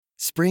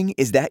Spring,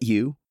 is that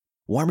you?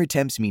 Warmer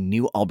temps mean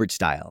new Allbirds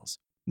styles.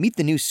 Meet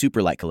the new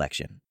Superlight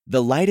collection,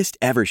 the lightest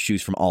ever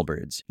shoes from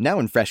Allbirds, now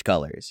in fresh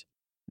colors.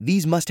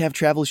 These must-have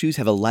travel shoes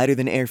have a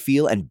lighter-than-air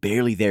feel and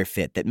barely there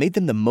fit that made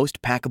them the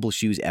most packable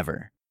shoes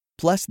ever.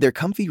 Plus, they're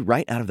comfy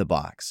right out of the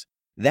box.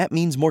 That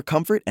means more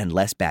comfort and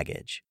less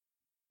baggage.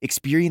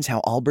 Experience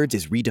how Allbirds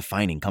is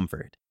redefining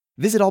comfort.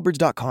 Visit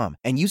allbirds.com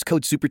and use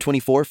code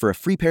SUPER24 for a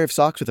free pair of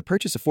socks with a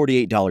purchase of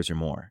 $48 or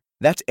more.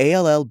 That's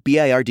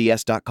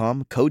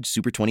ALLBIRDS.com, code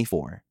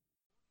SUPER24.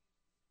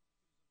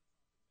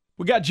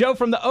 We got Joe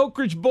from the Oak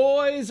Ridge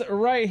Boys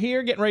right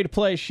here, getting ready to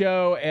play a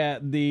show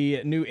at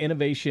the new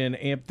Innovation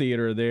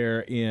Amphitheater there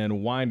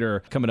in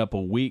Winder, coming up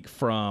a week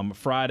from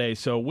Friday.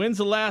 So when's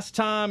the last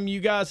time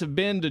you guys have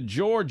been to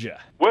Georgia?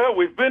 Well,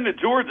 we've been to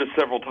Georgia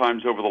several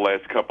times over the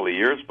last couple of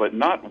years, but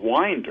not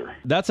Winder.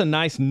 That's a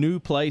nice new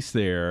place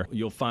there.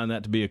 You'll find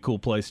that to be a cool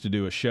place to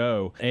do a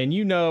show. And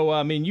you know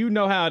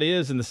how it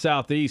is in the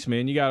Southeast,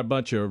 man. You got a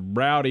bunch of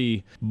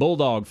rowdy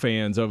Bulldog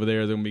fans over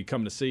there that will be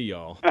coming to see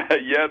y'all.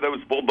 Yeah,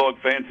 those Bulldog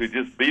fans who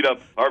just beat up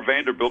our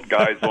Vanderbilt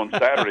guys on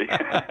Saturday.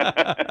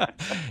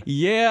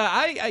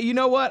 Yeah, you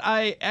know what?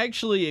 I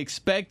actually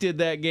expected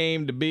that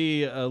game to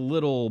be a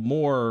little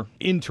more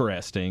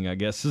interesting, I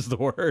guess is the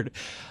word.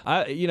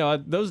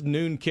 Those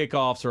noon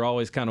kickoffs are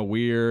always kind of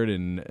weird,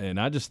 and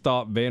I just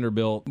thought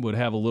Vanderbilt would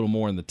have a little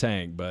more in the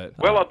tank. But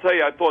well, I'll tell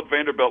you, I thought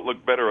Vanderbilt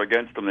looked better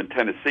against them than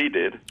Tennessee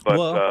did.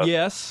 But,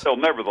 yes. Still,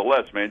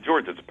 nevertheless, man,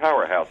 Georgia's a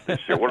powerhouse this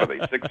year. What are they,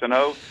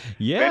 6-0?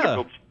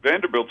 Yeah.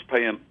 Vanderbilt's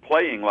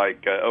playing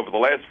like over the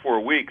last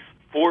 4 weeks,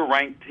 4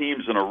 ranked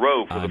teams in a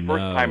row for the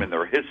first time in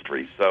their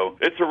history. So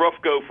it's a rough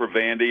go for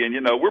Vandy, and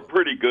we're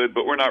pretty good,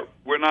 but we're not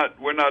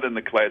in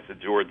the class of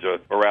Georgia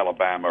or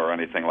Alabama or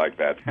anything like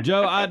that.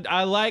 Joe,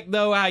 I like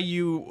though how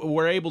you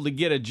were able to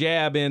get a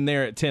jab in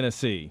there at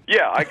Tennessee.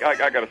 Yeah, I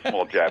got a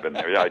small jab in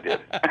there. Yeah, I did.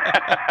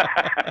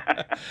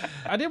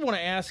 I did want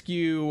to ask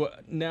you.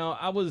 Now,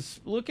 I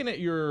was looking at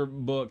your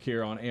book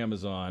here on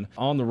Amazon,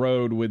 On the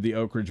Road with the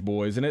Oak Ridge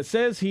Boys, and it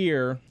says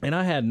here, and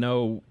I have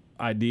no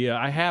idea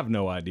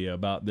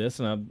about this,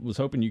 and I was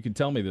hoping you could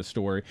tell me this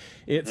story.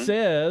 It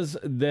says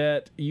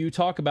that you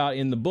talk about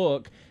in the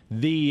book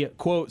the,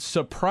 quote,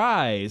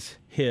 surprise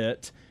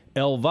hit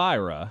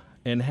Elvira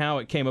and how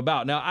it came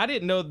about. Now, I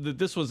didn't know that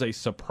this was a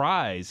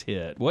surprise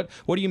hit. What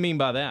do you mean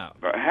by that?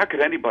 How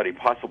could anybody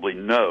possibly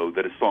know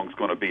that a song's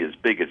going to be as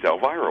big as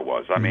Elvira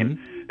was? I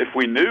mean, if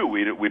we knew,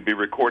 we'd be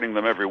recording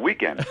them every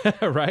weekend.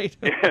 Right?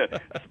 Yeah.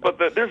 But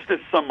there's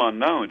just some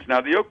unknowns.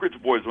 Now, the Oak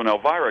Ridge Boys, when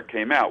Elvira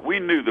came out,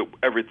 we knew that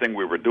everything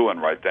we were doing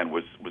right then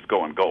was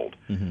going gold.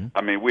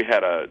 I mean, we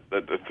had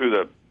through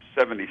the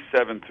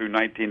 77 through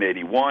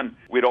 1981,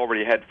 we'd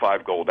already had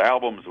 5 gold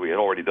albums. We had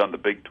already done the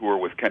big tour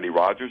with Kenny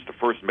Rogers, the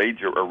first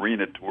major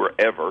arena tour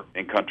ever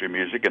in country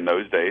music in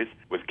those days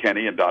with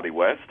Kenny and Dottie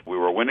West. We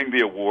were winning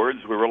the awards.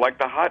 We were like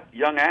the hot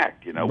young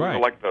act, Right. We were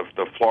like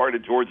the Florida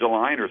Georgia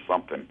Line or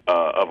something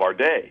of our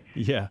day.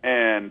 Yeah.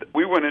 And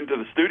we went into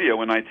the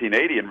studio in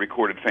 1980 and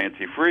recorded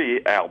Fancy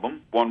Free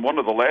album. On one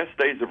of the last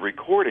days of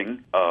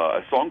recording,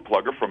 a song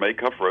plugger from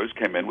Acuff Rose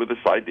came in with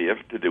this idea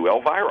to do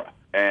Elvira.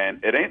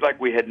 And it ain't like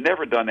we had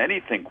never done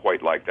anything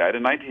quite like that.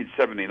 In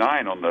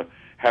 1979, on the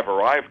Have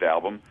Arrived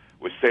album,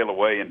 with Sail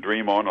Away and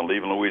Dream On and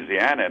Leaving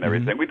Louisiana and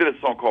everything, we did a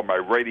song called My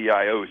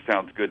Radio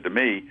Sounds Good to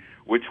Me,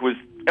 which was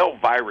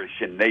Elvira-ish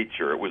in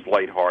nature. It was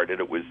lighthearted.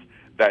 It was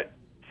that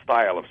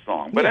style of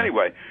song. But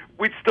anyway,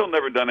 we'd still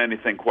never done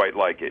anything quite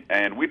like it.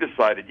 And we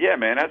decided, yeah,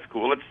 man, that's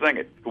cool. Let's sing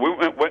it. We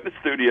went in the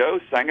studio,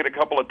 sang it a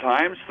couple of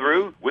times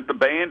through with the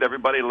band.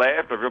 Everybody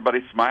laughed.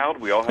 Everybody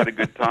smiled. We all had a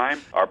good time.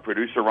 Our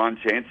producer, Ron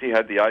Chancey,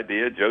 had the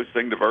idea. Joe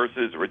sing the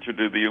verses. Richard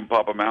do the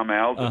Papa Mau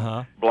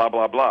Mau's. Blah,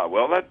 blah, blah.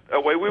 Well,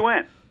 away we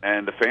went.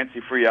 And the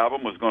Fancy Free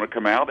album was going to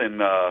come out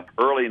in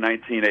early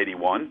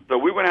 1981. So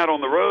we went out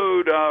on the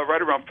road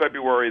right around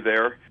February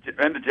there,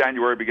 end of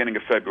January, beginning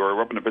of February.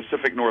 We're up in the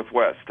Pacific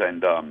Northwest.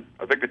 And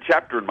I think the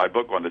chapter in my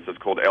book on this is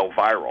called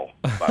Elviral,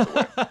 by the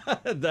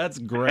way. That's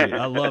great.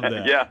 I love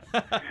that. Yeah.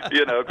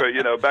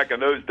 Back in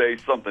those days,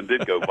 something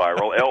did go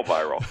viral,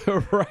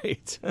 Elviral.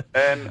 Right.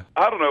 And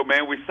I don't know,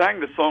 man, we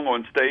sang the song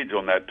on stage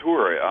on that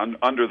tour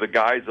under the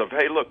guise of,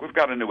 hey, look, we've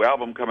got a new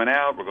album coming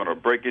out. We're going to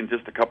break in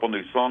just a couple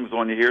new songs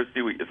on you here,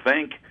 see what you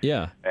think.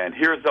 Yeah. And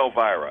here's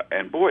Elvira.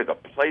 And boy, the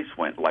place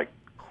went like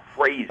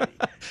crazy.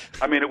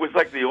 I mean, it was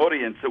like the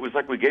audience, it was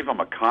like we gave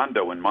them a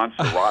condo in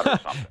Montserrat or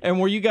something.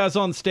 And were you guys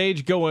on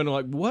stage going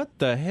like, what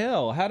the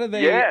hell? How did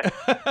they... Yes,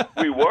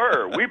 we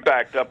were. We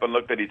backed up and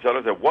looked at each other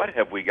and said, what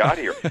have we got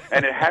here?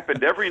 And it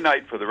happened every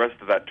night for the rest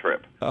of that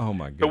trip. Oh,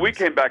 my goodness. So we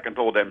came back and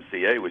told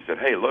MCA, we said,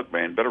 hey, look,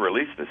 man, better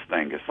release this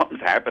thing because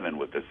something's happening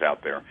with this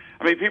out there.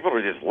 I mean, people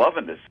are just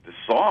loving this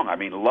song. I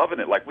mean, loving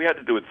it. Like, we had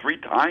to do it 3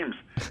 times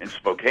in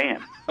Spokane.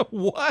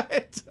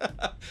 What?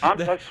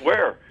 I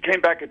swear.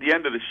 Came back at the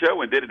end of the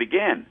show and did it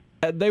again.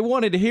 They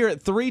wanted to hear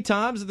it 3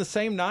 times the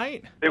same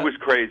night? It was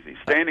crazy.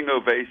 Standing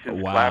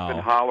ovations, clapping,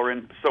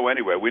 hollering. So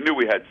anyway, we knew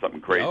we had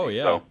something crazy. Oh,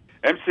 yeah. So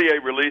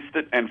MCA released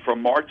it, and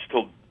from March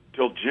till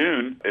till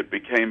June, it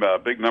became a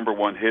big number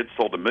one hit,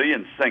 sold 1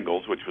 million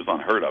singles, which was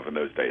unheard of in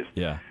those days.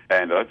 Yeah.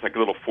 And that's like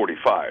little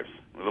 45s.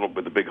 A little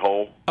with the big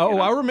hole. Oh,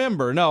 I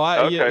remember. No,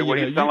 okay.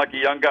 You sound like a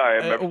young guy. I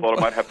never thought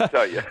I might have to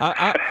tell you.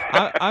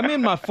 I'm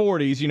in my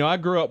 40s. I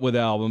grew up with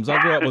albums.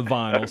 I grew up with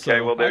vinyl. Okay,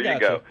 so well, there you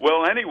go.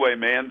 Well, anyway,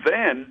 man,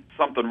 then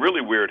something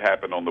really weird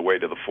happened on the way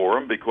to the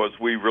Forum because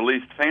we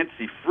released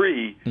Fancy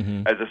Free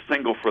as a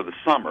single for the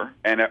summer.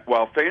 And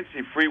while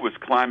Fancy Free was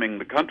climbing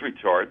the country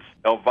charts,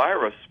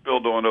 Elvira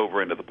spilled on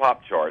over into the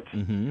pop charts.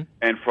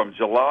 And from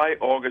July,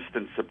 August,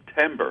 and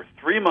September,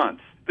 3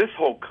 months, this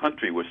whole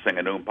country was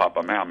singing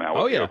Papa Mau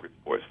Mau with the Oak Ridge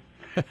Boys.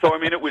 So, I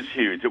mean, it was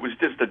huge. It was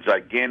just a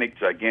gigantic,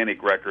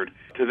 gigantic record.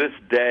 To this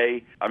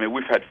day, I mean,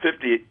 we've had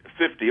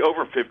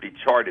over 50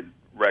 charted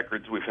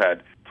records. We've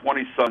had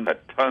 20-some,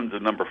 tons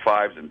of number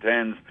 5s and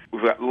 10s.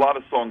 We've got a lot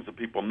of songs that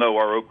people know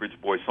are Oak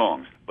Ridge Boy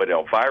songs. But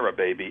Elvira,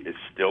 baby, is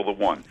still the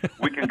one.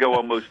 We can go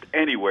almost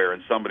anywhere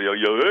and somebody will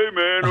yell, hey,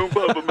 man,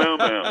 Papa Mau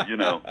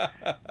Mau,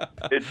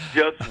 It's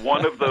just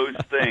one of those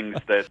things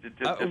that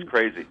it's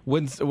crazy.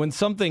 When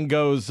something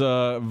goes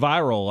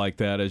viral like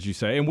that, as you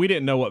say, and we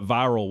didn't know what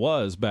viral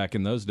was back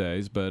in those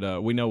days,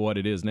 but we know what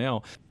it is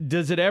now.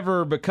 Does it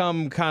ever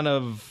become kind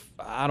of,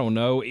 I don't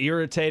know,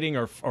 irritating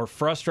or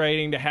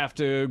frustrating to have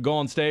to go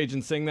on stage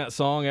and sing that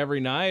song every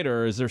night,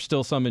 or is there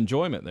still some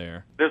enjoyment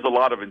there? There's a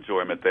lot of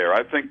enjoyment there.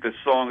 I think this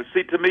song,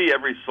 to me,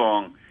 every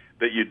song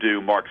that you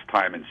do marks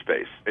time and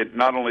space. It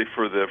not only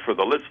for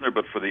the listener,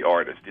 but for the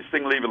artist. You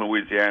sing "Leaving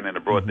Louisiana" in a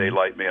broad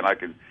daylight, man. I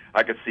could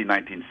see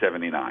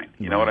 1979.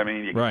 You know what I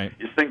mean?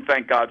 You sing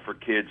 "Thank God for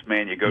Kids,"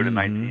 man. You go to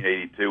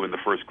 1982 and the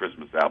first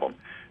Christmas album.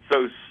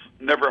 So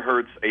Never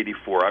Hurts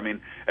 84. I mean,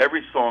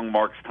 every song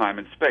marks time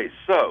and space.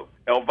 So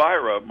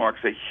Elvira marks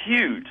a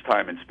huge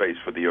time and space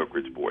for the Oak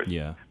Ridge Boys.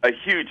 Yeah. A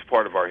huge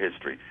part of our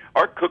history.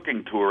 Our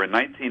cooking tour in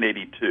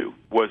 1982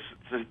 was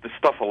the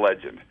stuff of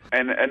legend.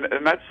 And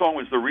that song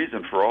was the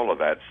reason for all of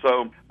that.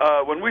 So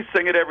when we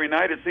sing it every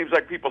night, it seems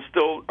like people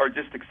still are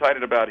just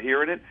excited about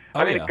hearing it.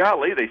 I mean,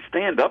 golly, they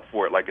stand up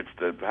for it like it's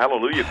the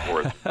Hallelujah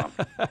chorus.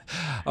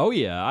 Oh,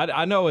 yeah.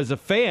 I know as a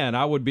fan,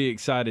 I would be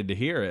excited to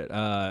hear it.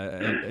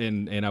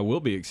 And I will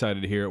be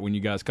excited to hear it when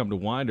you guys come to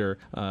Winder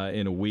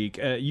in a week.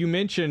 You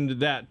mentioned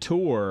that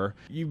tour.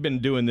 You've been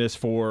doing this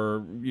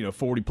for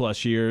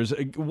 40-plus years.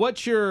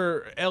 What's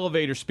your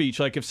elevator speech?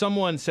 Like if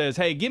someone says,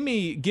 hey, give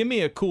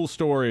me a cool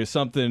story of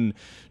something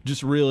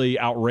just really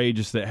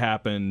outrageous that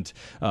happened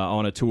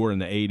on a tour in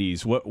the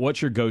 80s,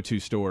 what's your go-to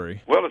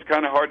story? Well, it's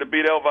kind of hard to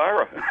beat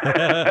Elvira.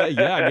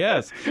 Yeah, I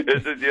guess.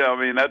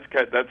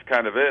 That's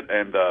kind of it.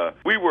 And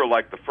we were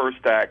like the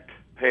first act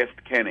past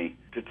Kenny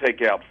to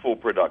take out full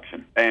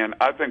production. And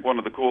I think one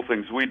of the cool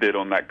things we did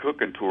on that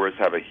cooking tour is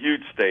have a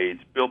huge stage,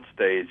 built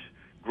stage,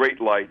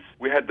 great lights.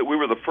 We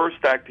were the first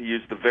act to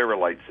use the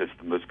Verilight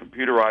system, those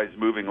computerized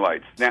moving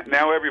lights.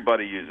 Now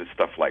everybody uses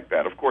stuff like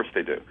that. Of course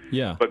they do.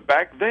 Yeah. But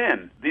back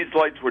then, these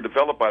lights were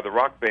developed by the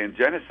rock band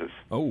Genesis.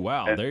 Oh,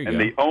 wow. There you go. And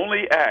the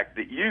only act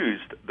that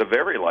used the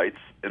Verilights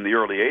in the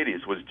early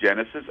 80s was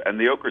Genesis and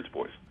the Oak Ridge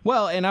Boys.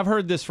 Well, and I've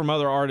heard this from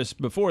other artists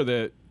before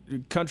that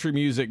country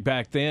music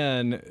back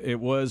then, it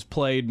was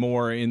played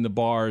more in the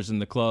bars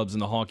and the clubs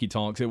and the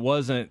honky-tonks. It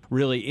wasn't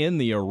really in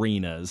the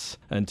arenas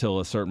until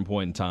a certain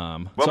point in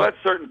time. Well, that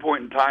certain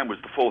point in time was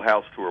the Full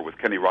House tour with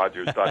Kenny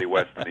Rogers, Dottie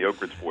West, and the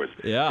Oak Ridge Boys.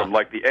 Yeah. From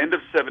like the end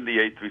of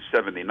 78 through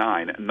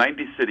 79, a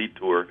 90-city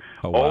tour,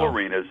 all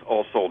arenas,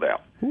 all sold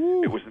out.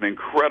 Ooh. It was an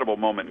incredible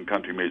moment in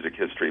country music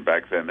history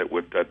back then.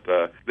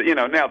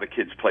 Now the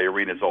kids play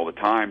arenas all the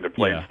time. They're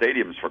playing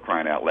stadiums for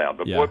crying out loud.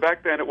 But boy,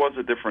 back then it was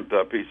a different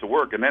piece of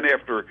work. And then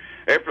after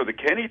the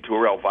Kenny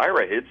tour,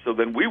 Elvira hit. So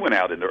then we went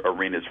out into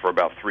arenas for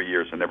about 3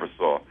 years and never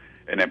saw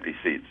an empty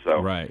seat. So,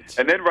 right.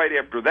 And then right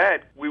after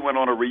that, we went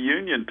on a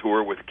reunion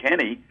tour with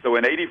Kenny. So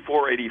in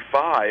 84,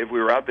 85, we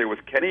were out there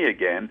with Kenny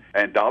again,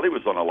 and Dolly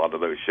was on a lot of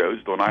those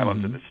shows, doing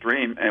Islands in the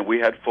Stream, and we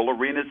had full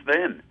arenas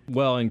then.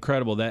 Well,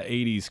 incredible, that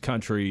 80s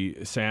country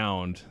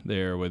sound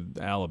there with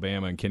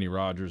Alabama and Kenny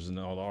Rogers and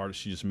all the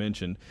artists you just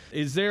mentioned.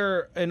 Is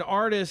there an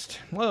artist,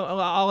 well,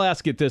 I'll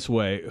ask it this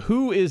way,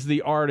 who is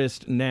the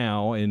artist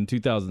now in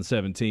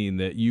 2017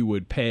 that you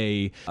would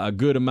pay a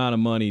good amount of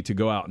money to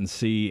go out and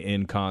see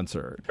in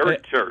concert?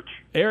 Eric Church.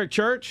 Eric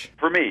Church?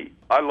 For me,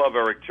 I love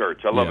Eric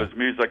Church. I love his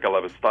music. I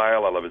love his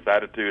style. I love his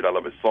attitude. I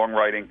love his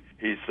songwriting.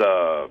 He's,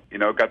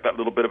 got that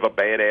little bit of a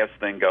badass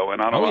thing going.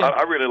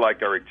 I really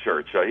like Eric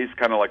Church. He's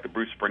kind of like the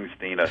Bruce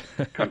Springsteen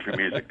of country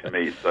music to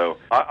me. So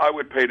I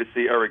would pay to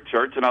see Eric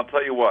Church. And I'll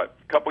tell you what,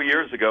 a couple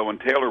years ago when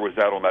Taylor was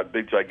out on that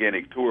big,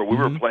 gigantic tour, we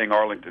were playing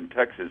Arlington,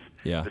 Texas.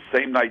 Yeah. The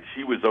same night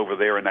she was over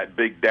there in that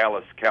big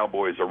Dallas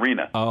Cowboys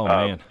arena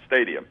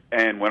stadium.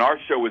 And when our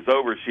show was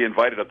over, she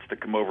invited us to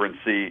come over and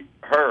see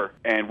her.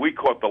 And we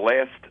caught the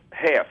last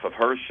half of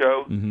her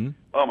show.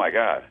 Oh my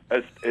God,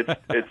 it's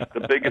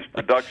the biggest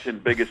production,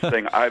 biggest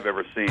thing I've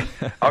ever seen.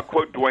 I'll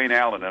quote Dwayne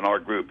Allen in our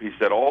group. He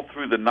said, all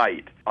through the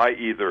night, I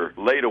either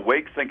laid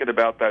awake thinking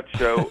about that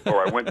show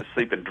or I went to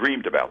sleep and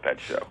dreamed about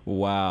that show.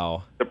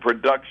 Wow. The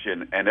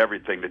production and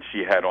everything that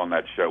she had on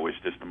that show was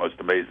just the most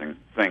amazing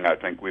thing I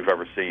think we've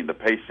ever seen. The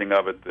pacing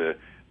of it, the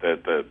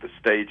the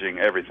staging,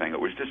 everything. It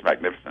was just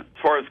magnificent.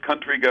 As far as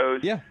country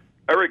goes, Yeah.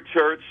 Eric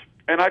Church,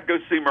 and I'd go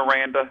see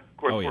Miranda. Of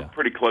course, Oh, yeah. we're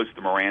pretty close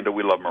to Miranda.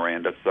 We love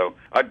Miranda, so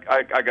I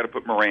got to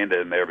put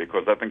Miranda in there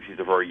because I think she's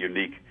a very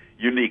unique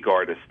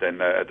artist and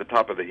at the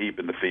top of the heap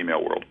in the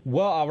female world.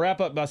 Well, I'll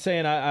wrap up by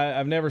saying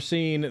I've never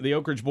seen the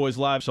Oak Ridge Boys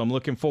live, so I'm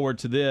looking forward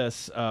to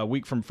this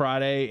week from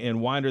Friday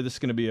in Winder. This is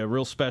going to be a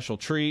real special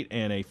treat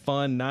and a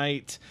fun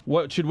night.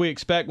 What should we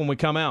expect when we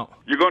come out?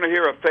 You're going to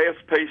hear a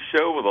fast-paced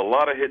show with a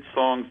lot of hit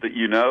songs that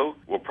you know.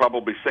 We'll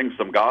probably sing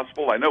some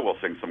gospel. I know we'll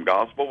sing some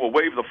gospel. We'll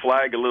wave the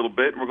flag a little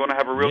bit, and we're going to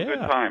have a real good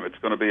time. It's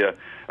going to be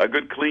a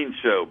good, clean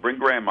show. Bring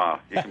Grandma.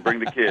 You can bring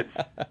the kids.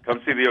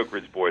 Come see the Oak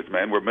Ridge Boys,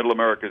 man. We're Middle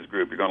America's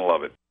group. You're going to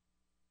love it.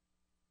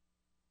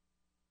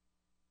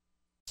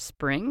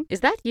 Spring?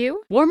 Is that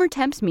you? Warmer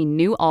temps mean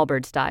new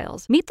Allbirds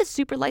styles. Meet the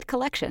Superlight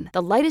Collection,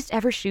 the lightest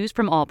ever shoes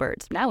from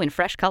Allbirds, now in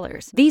fresh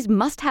colors. These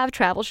must-have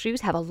travel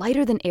shoes have a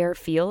lighter-than-air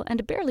feel and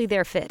a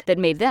barely-there fit that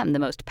made them the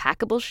most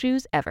packable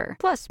shoes ever.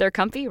 Plus, they're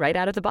comfy right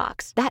out of the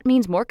box. That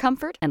means more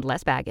comfort and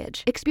less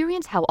baggage.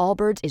 Experience how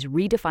Allbirds is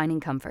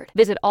redefining comfort.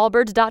 Visit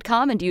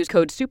allbirds.com and use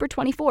code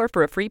SUPER24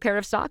 for a free pair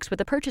of socks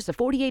with a purchase of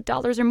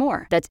 $48 or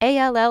more. That's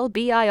ALLBIRDS.com,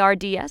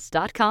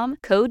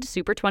 code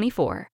SUPER24.